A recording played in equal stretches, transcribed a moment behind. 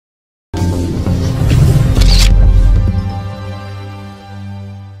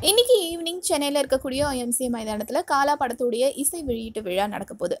இன்னைக்கு ஈவினிங் சென்னையில் இருக்கக்கூடிய ஐஎம்சி மைதானத்தில் காலா படத்துடைய இசை வெளியீட்டு விழா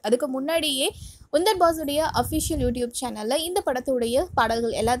நடக்க போகுது. அதுக்கு முன்னாடியே உந்தர் பாஸுடைய அஃபிஷியல் யூடியூப் சேனலில் இந்த படத்துடைய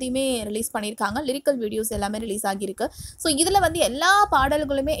பாடல்கள் எல்லாத்தையுமே ரிலீஸ் பண்ணியிருக்காங்க. லிரிக்கல் வீடியோஸ் எல்லாமே ரிலீஸ் ஆகியிருக்கு. ஸோ இதில் எல்லா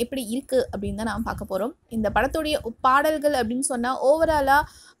பாடல்களுமே எப்படி இருக்குது அப்படின்னு தான் நாம் பார்க்க போகிறோம். இந்த படத்துடைய பாடல்கள் அப்படின்னு சொன்னால் ஓவராலாக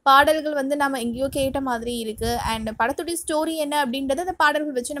பாடல்கள் நம்ம எங்கேயோ கேட்ட மாதிரி இருக்குது. அண்ட் படத்துடைய ஸ்டோரி என்ன அப்படின்றத அந்த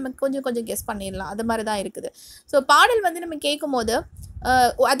பாடல்கள் வச்சு நம்ம கொஞ்சம் கெஸ் பண்ணிடலாம். அது மாதிரி தான் இருக்குது. ஸோ பாடல் நம்ம கேட்கும் போது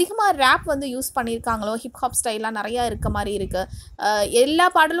அதிகமாக ரேப் யூஸ் பண்ணியிருக்காங்களோ, ஹிப்ஹாப் ஸ்டைலாம் நிறையா இருக்க மாதிரி இருக்குது. எல்லா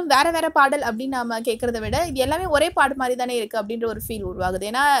பாடலும் வேறு பாடல் அப்படின்னு நம்ம கேட்குறத விட இது எல்லாமே ஒரே பாட்டு மாதிரி தானே இருக்குது அப்படின்ற ஒரு ஃபீல் உருவாகுது.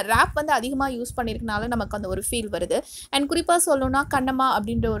 ஏன்னா ரேப் அதிகமாக யூஸ் பண்ணியிருக்கனால நமக்கு அந்த ஒரு ஃபீல் வருது. அண்ட் குறிப்பாக சொல்லணும்னா கண்ணம்மா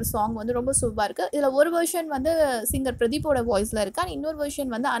அப்படின்ற ஒரு சாங் ரொம்ப சூப்பராக இருக்குது. இதில் ஒரு வெர்ஷன் சிங்கர் பிரதீப்போட வாய்ஸில் இருக்குது. அண்ட் இன்னொரு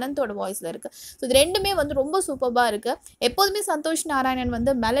வெர்ஷன் அனந்தோட வாய்ஸில் இருக்குது. ஸோ இது ரெண்டுமே ரொம்ப சூப்பராக இருக்குது. எப்போதுமே சந்தோஷ் நாராயணன்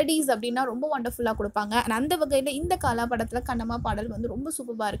மெலடிஸ் அப்படின்னா ரொம்ப வண்டர்ஃபுல்லாக கொடுப்பாங்க. அண்ட் அந்த வகையில் இந்த காலா படத்தில் கண்ணம்மா பாடல் ரொம்ப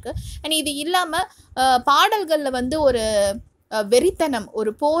சூப்பராக இருக்குது. அண்ட் இது இல்லாமல் பாடல்களில் ஒரு வெறித்தனம்,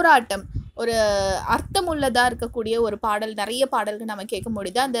 ஒரு போராட்டம், ஒரு அர்த்தமுள்ளதாக இருக்கக்கூடிய ஒரு பாடல், நிறைய பாடல்கள் நம்ம கேட்க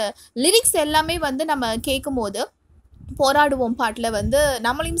முடியுது. அந்த லிரிக்ஸ் எல்லாமே நம்ம கேட்கும் போது போராடுவோம் பாட்டில்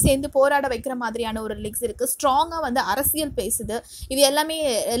நம்மளையும் சேர்ந்து போராட வைக்கிற மாதிரியான ஒரு லிரிக்ஸ் இருக்குது. ஸ்ட்ராங்காக அரசியல் பேசுது. இது எல்லாமே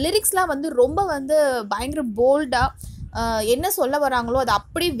லிரிக்ஸ்லாம் ரொம்ப பயங்கர போல்டாக என்ன சொல்ல வராங்களோ அதை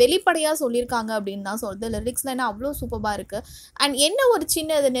அப்படியே வெளிப்படையாக சொல்லியிருக்காங்க அப்படின்னு தான் சொல்லுது. லிரிக்ஸில் என்ன அவ்வளோ சூப்பராக இருக்குது. அண்ட் என்ன ஒரு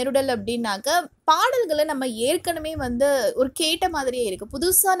சின்ன நெருடல் அப்படின்னாக்க பாடல்களை நம்ம ஏற்கனவே ஒரு கேட்ட மாதிரியே இருக்குது.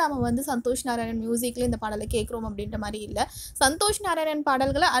 புதுசாக நம்ம சந்தோஷ் நாராயணன் மியூசிக்கில் இந்த பாடலை கேட்குறோம் அப்படின்ற மாதிரி இல்லை. சந்தோஷ் நாராயணன்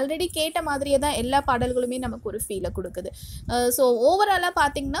பாடல்களை ஆல்ரெடி கேட்ட மாதிரியே தான் எல்லா பாடல்களுமே நமக்கு ஒரு ஃபீலை கொடுக்குது. ஸோ ஓவராலாக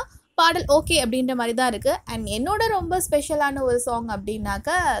பார்த்திங்கன்னா பாடல் ஓகே அப்படின்ற மாதிரி தான் இருக்குது. அண்ட் என்னோட ரொம்ப ஸ்பெஷலான ஒரு சாங் அப்படின்னாக்க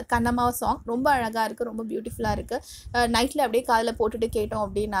கண்ணம்மா சாங் ரொம்ப அழகாக இருக்குது, ரொம்ப பியூட்டிஃபுல்லாக இருக்குது. நைட்டில் அப்படியே காதில் போட்டுட்டு கேட்டோம்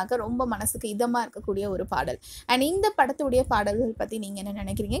அப்படின்னாக்க ரொம்ப மனசுக்கு இதமாக இருக்கக்கூடிய ஒரு பாடல். அண்ட் இந்த படத்துடைய பாடல்கள் பற்றி நீங்கள் என்ன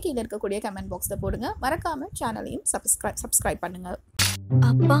நினைக்கிறீங்க கீழே இருக்கக்கூடிய கமெண்ட் பாக்ஸில் போடுங்க. மறக்காமல் சேனலையும் சப்ஸ்கிரைப் பண்ணுங்கள்.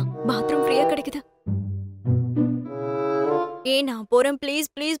 அப்பா பாத்ரூம் ஃப்ரீயாக கிடைக்குது. நான் போகிறேன். ப்ளீஸ்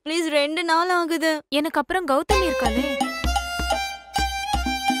ப்ளீஸ் ப்ளீஸ் 2 நாள் ஆகுது. எனக்கு அப்புறம் கௌதமி இருக்காளே.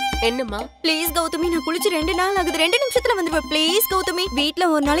 என்னம்மா? ப்ளீஸ் கௌதமி, நான் குளிச்சு 2 நாள் ஆகுது. 2 நிமிஷத்துல வந்துடுவேன். ப்ளீஸ் கௌதமி, வீட்ல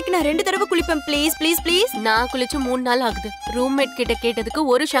ஒரு நாளைக்கு நான் 2 தடவை குளிப்பேன். Please please please. நான் குளிச்சு 3 நாள் ஆகுது. ரூம்மேட் கிட்ட கேட்டதுக்கு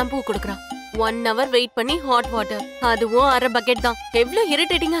ஒரு ஷாம்பு கொடுக்குறான். 1 hour வெயிட் பண்ணி ஹாட் வாட்டர், அதுவும் அரை பக்கெட் தான். எவ்வளவு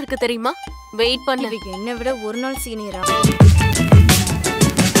இரிட்டேட்டிங்கா இருக்கு தெரியுமா? வெயிட் பண்ண. என்னை விட ஒரு நாள் சீனியரா?